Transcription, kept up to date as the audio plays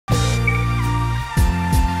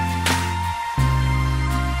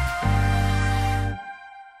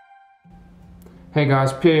Hey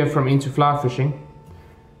guys, Pierre from Into Fly Fishing.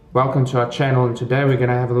 Welcome to our channel, and today we're going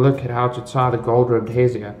to have a look at how to tie the gold-ribbed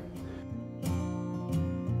hares.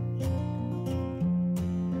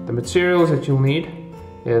 The materials that you'll need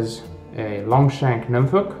is a long shank nymph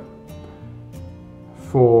hook.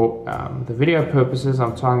 For the video purposes,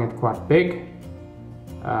 I'm tying it quite big.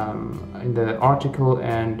 In the article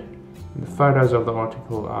and in the photos of the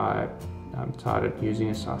article, I tied it using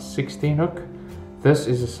a size 16 hook. This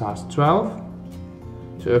is a size 12.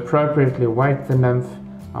 To appropriately weight the nymph,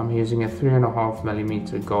 I'm using a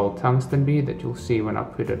 3.5mm gold tungsten bead that you'll see when I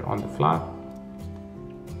put it on the fly.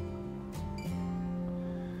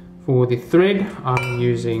 For the thread, I'm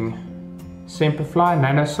using Semperfli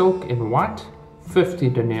Nanosilk in white, 50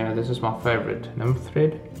 denier. This is my favorite nymph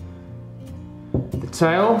thread. The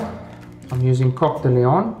tail, I'm using Coq de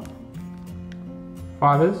Leon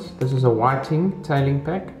fibers. This is a whiting tailing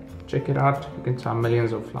pack. Check it out, you can tie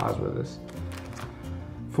millions of flies with this.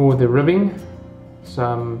 For the ribbing,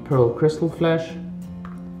 some pearl Krystal flash.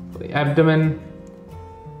 For the abdomen,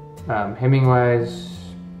 Hemingway's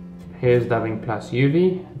Hare's Dubbing Plus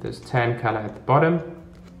UV. There's tan color at the bottom.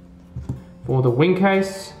 For the wing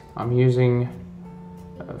case, I'm using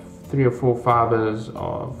 3 or 4 fibers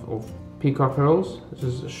of Peacock herls. This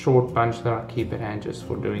is a short bunch that I keep at hand just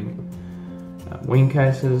for doing wing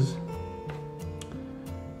cases.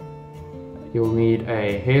 You'll need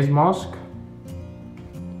a hare's mask,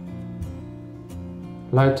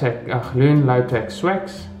 Loon low-tack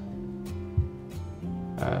Swax.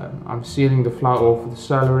 I'm sealing the fly off with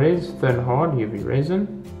Solarez Thin hard UV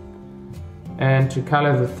resin. And to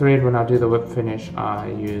color the thread when I do the whip finish, I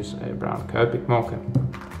use a brown Copic marker.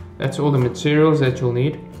 That's all the materials that you'll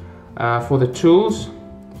need. For the tools,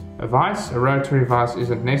 a vise, a rotary vise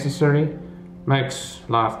isn't necessary. Makes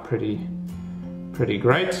life pretty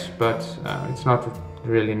great, but it's not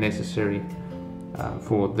really necessary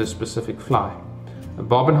for this specific fly. A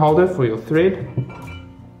bobbin holder for your thread,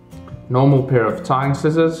 normal pair of tying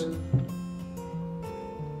scissors,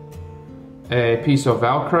 a piece of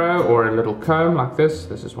Velcro or a little comb like this.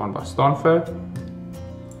 This is one by Stanfo.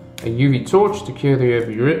 A UV torch to cure the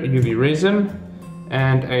UV resin,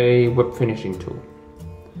 and a whip finishing tool.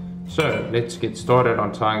 So let's get started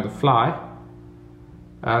on tying the fly.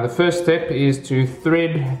 The first step is to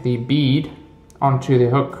thread the bead onto the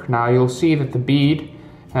hook. Now you'll see that the bead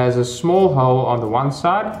has a small hole on the one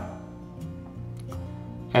side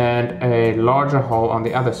and a larger hole on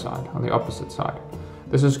the other side, on the opposite side.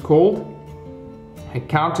 This is called a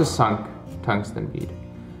countersunk tungsten bead.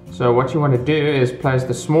 So what you want to do is place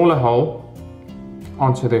the smaller hole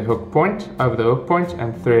onto the hook point, over the hook point,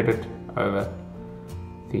 and thread it over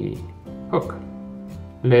the hook.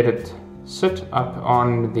 Let it sit up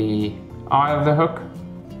on the eye of the hook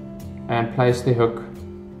and place the hook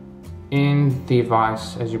in the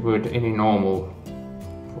vise as you would any normal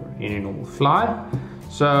fly.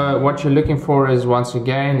 So what you're looking for is, once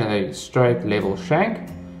again, a straight level shank,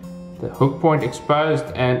 the hook point exposed,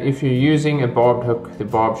 and if you're using a barbed hook, the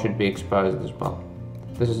barb should be exposed as well.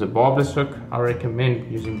 This is a barbless hook. I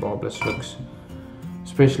recommend using barbless hooks,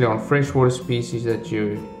 especially on freshwater species that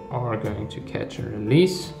you are going to catch and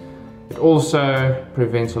release. It also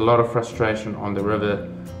prevents a lot of frustration on the river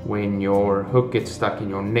when your hook gets stuck in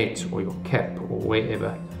your net or your cap or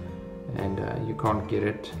wherever, and you can't get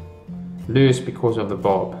it loose because of the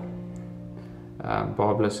barb.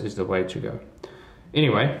 Barbless is the way to go.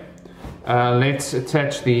 Anyway, let's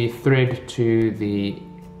attach the thread to the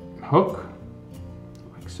hook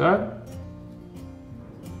like so,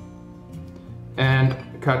 and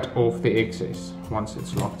cut off the excess once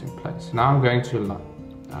it's locked in place. Now I'm going to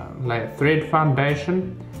lay a thread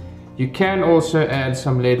foundation. You can also add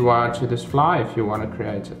some lead wire to this fly if you want to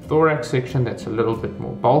create a thorax section that's a little bit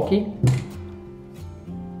more bulky.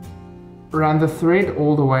 Run the thread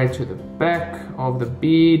all the way to the back of the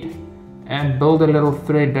bead and build a little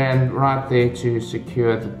thread band right there to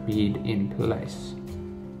secure the bead in place.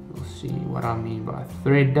 You'll see what I mean by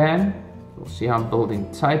thread band. You'll see I'm building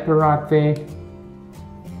taper right there,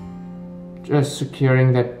 just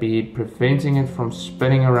securing that bead, preventing it from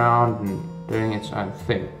spinning around and doing its own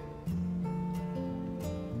thing.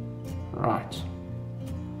 Right,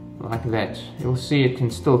 like that. You'll see it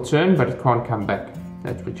can still turn, but it can't come back.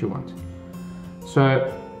 That's what you want.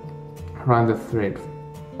 So run the thread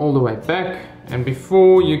all the way back, and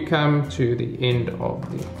before you come to the end of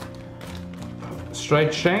the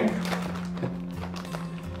straight shank,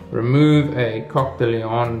 remove a Coq de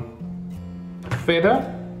Leon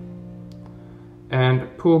feather and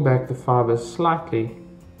pull back the fibers slightly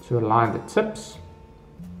to align the tips,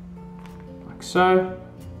 like so.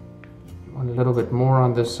 Want a little bit more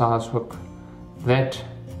on this size hook that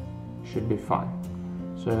should be fine.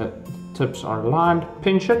 So the tips are aligned,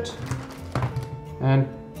 pinch it, and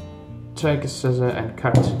take a scissor and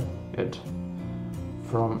cut it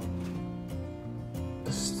from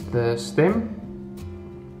the stem.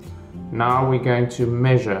 Now we're going to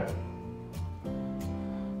measure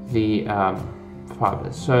the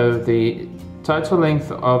fibers. So the total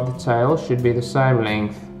length of the tail should be the same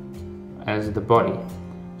length as the body.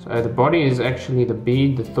 So the body is actually the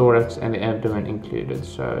bead, the thorax, and the abdomen included.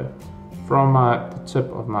 So from the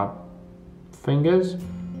tip of my fingers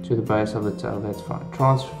to the base of the tail, that's fine.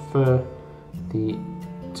 Transfer the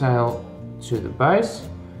tail to the base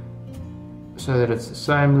so that it's the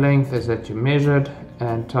same length as that you measured,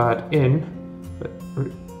 and tie it in. But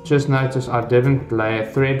just notice I didn't lay a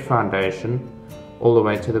thread foundation all the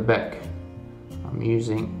way to the back. I'm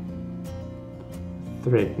using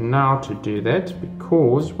thread now to do that,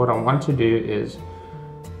 because what I want to do is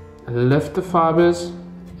lift the fibers,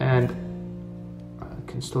 and I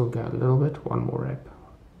can still go a little bit, one more wrap,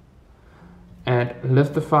 and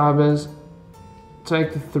lift the fibers,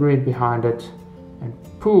 take the thread behind it and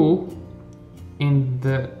pull in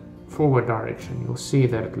the forward direction. You'll see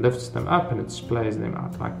that it lifts them up and it splays them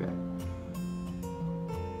out like that.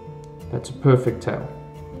 That's a perfect tail.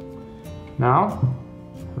 Now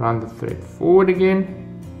run the thread forward again,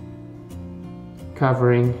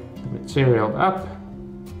 covering the material up,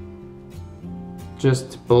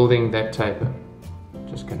 just building that taper.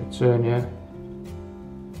 Just going to turn here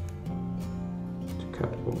to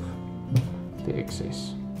cut off the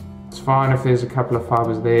excess. It's fine if there's a couple of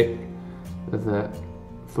fibers there, the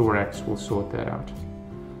thorax will sort that out.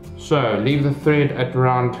 So leave the thread at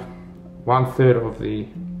around 1/3 of the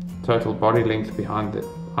total body length behind the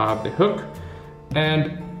eye of the hook,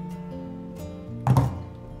 and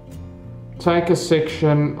take a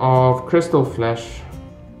section of Krystal flash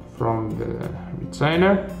from the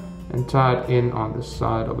retainer and tie it in on the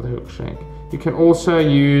side of the hook shank. You can also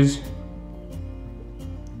use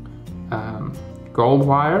gold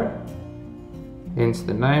wire, hence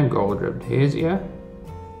the name gold ribbed hare's ear.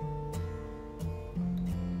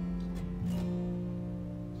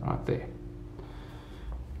 Right there.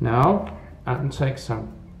 Now I can take some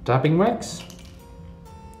dubbing wax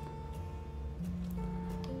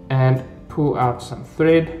and pull out some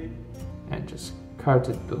thread and just coat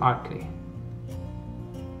it lightly.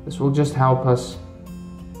 This will just help us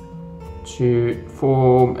to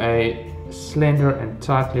form a slender and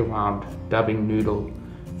tightly wound dubbing noodle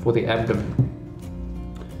for the abdomen.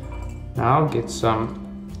 Now get some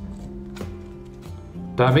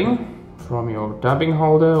dubbing from your dubbing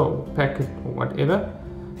holder or packet or whatever,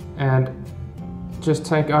 and just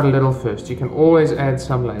take out a little first. You can always add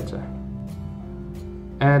some later.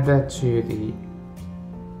 Add that to the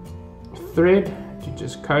thread you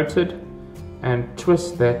just coated and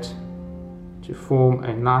twist that to form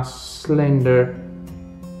a nice slender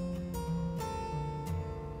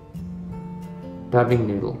dubbing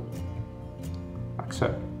noodle, like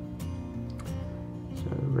so.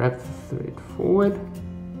 So wrap the thread forward.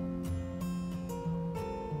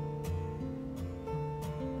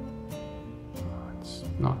 It's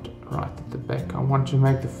not right at the back. I want to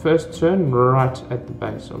make the first turn right at the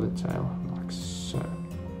base of the tail, like so.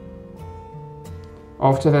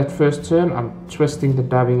 After that first turn, I'm twisting the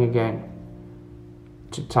dubbing again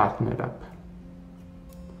to tighten it up,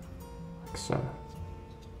 like so.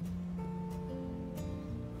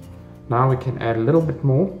 Now we can add a little bit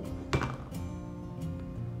more,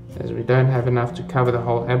 as we don't have enough to cover the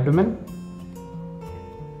whole abdomen.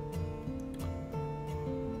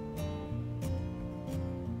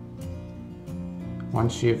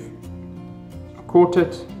 Once you've caught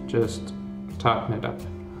it, just tighten it up,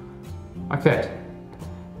 like that.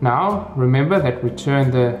 Now remember that we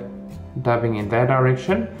turned the dubbing in that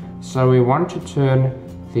direction, so we want to turn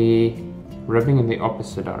the ribbing in the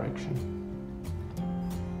opposite direction.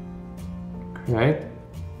 Create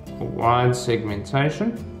a wide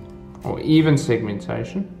segmentation or even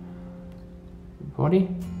segmentation body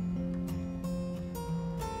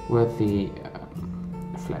with the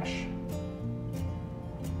flash.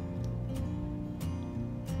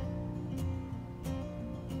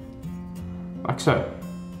 Like so.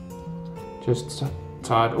 Just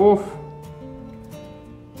tie it off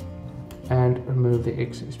and remove the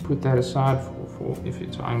excess. Put that aside for if you're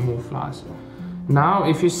tying more flies. Now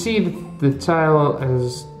if you see the tail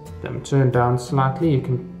is turned down slightly, you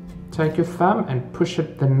can take your thumb and push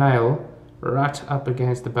the nail right up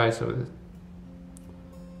against the base of it.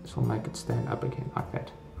 This will make it stand up again, like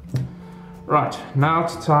that. Right, now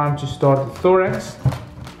it's time to start the thorax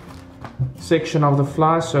section of the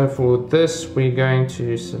fly. So for this we're going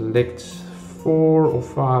to select 4 or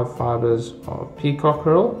 5 fibers of peacock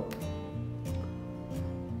herl.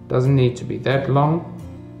 Doesn't need to be that long.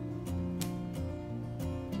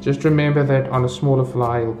 Just remember that on a smaller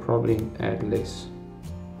fly you'll probably add less.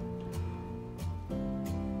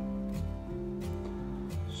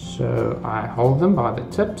 So I hold them by the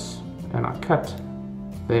tips and I cut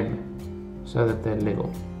them so that they're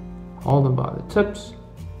level. Hold them by the tips,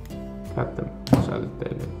 cut them so that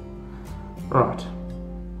they're level. Right.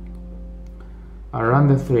 I run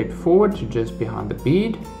the thread forward to just behind the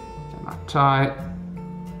bead and I tie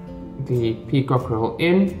the peacock herl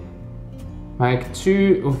in, make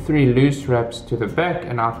 2 or 3 loose wraps to the back,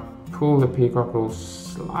 and I pull the peacock herl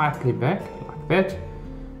slightly back like that,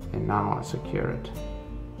 and now I secure it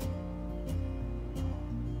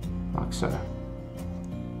like so.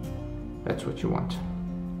 That's what you want.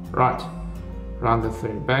 Right, run the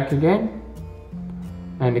thread back again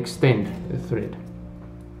and extend the thread.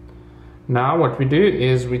 Now what we do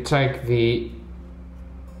is we take the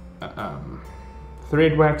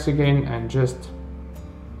thread wax again and just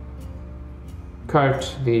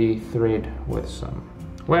coat the thread with some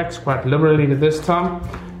wax quite liberally this time.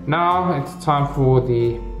 Now it's time for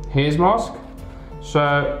the hare's mask.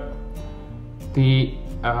 So the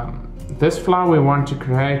this fly we want to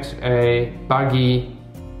create a buggy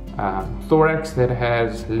thorax that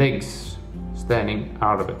has legs standing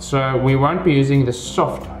out of it. So we won't be using the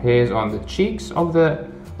soft hairs on the cheeks of the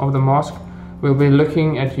mask. We'll be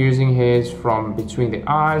looking at using hairs from between the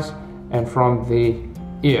eyes and from the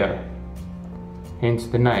ear, hence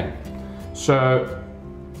the name. So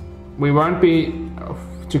we won't be,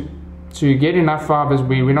 to get enough fibers,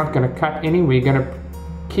 we're not going to cut any, we're going to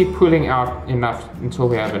keep pulling out enough until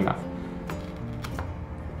we have enough.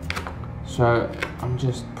 So I'm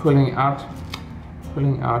just pulling out.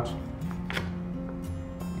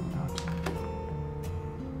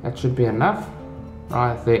 That should be enough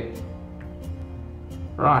right there.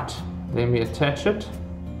 Right, then we attach it,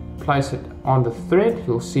 place it on the thread.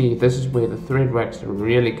 You'll see this is where the thread wax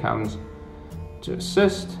really comes to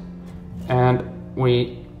assist, and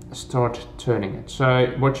we start turning it.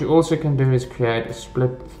 So what you also can do is create the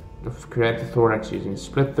thorax using a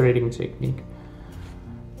split threading technique.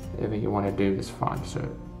 Whatever you want to do is fine. So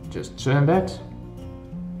just turn that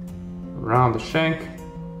around the shank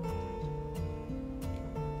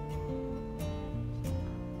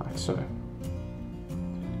like so.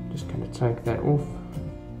 Just going to take that off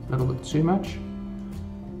a little bit too much.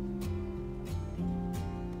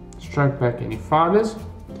 Stroke back any fibers,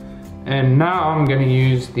 and now I'm going to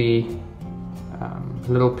use the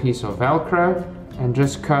little piece of Velcro and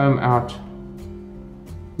just comb out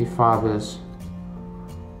the fibers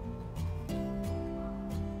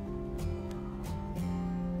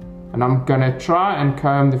and I'm going to try and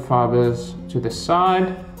comb the fibers to the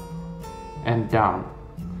side and down.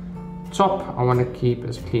 Top I want to keep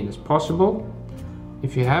as clean as possible.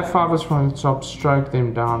 If you have fibers from the top, stroke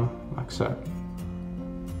them down like so.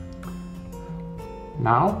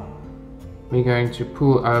 Now we're going to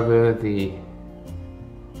pull over the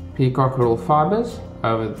peacock herl fibers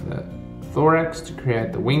over the thorax to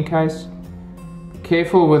create the wing case. Be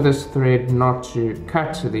careful with this thread not to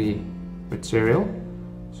cut the material,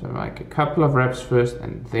 so make a couple of wraps first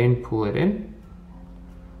and then pull it in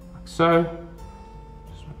like so.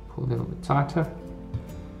 Just pull a little bit tighter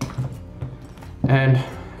and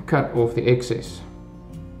cut off the excess.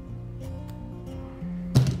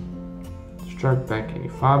 Stroke back any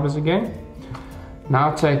fibers again.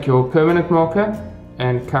 Now take your permanent marker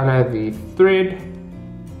and color the thread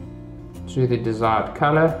to the desired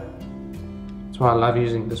color. That's why I love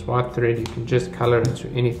using this white thread. You can just color it to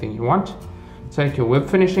anything you want. Take your whip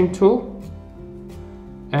finishing tool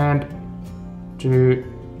and do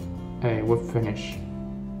a whip finish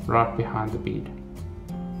right behind the bead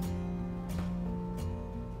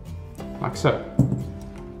like so.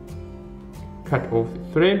 Cut off the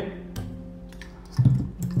thread.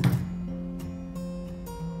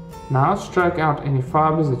 Now stroke out any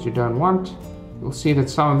fibers that you don't want. You'll see that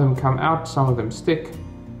some of them come out, some of them stick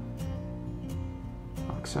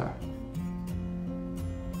like so.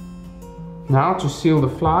 Now to seal the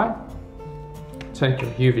fly, take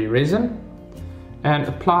your UV resin and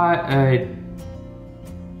apply a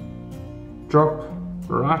drop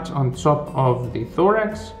right on top of the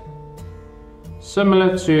thorax,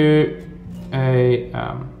 similar to a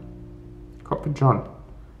copper john,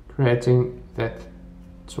 creating that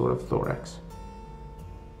sort of thorax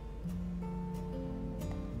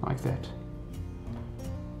like that.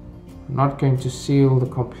 I'm not going to seal the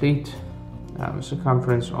complete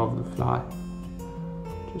circumference of the fly,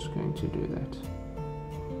 just going to do that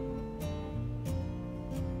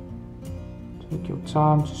Take your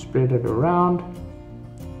time to spread it around.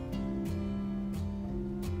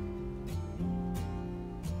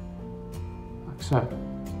 Like so.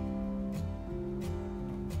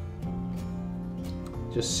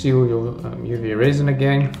 Just seal your UV resin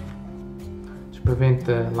again to prevent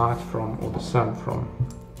the light from, or the sun from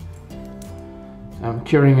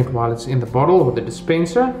curing it while it's in the bottle or the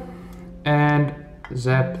dispenser, and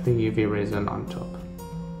zap the UV resin on top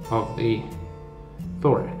of the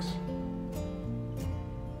thorax.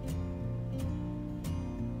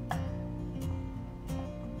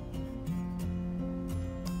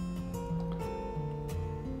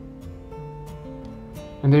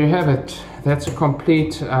 And there you have it. That's a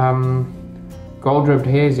complete gold ribbed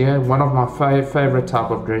hare's ear, one of my favorite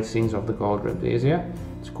type of dressings of the gold ribbed hare's ear.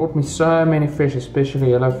 It's caught me so many fish, especially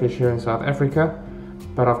yellowfish here in South Africa,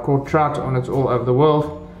 but I've caught trout on it all over the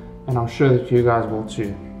world, and I'm sure that you guys will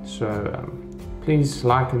too. So please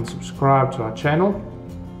like and subscribe to our channel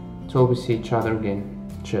till we see each other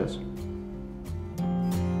again. Cheers.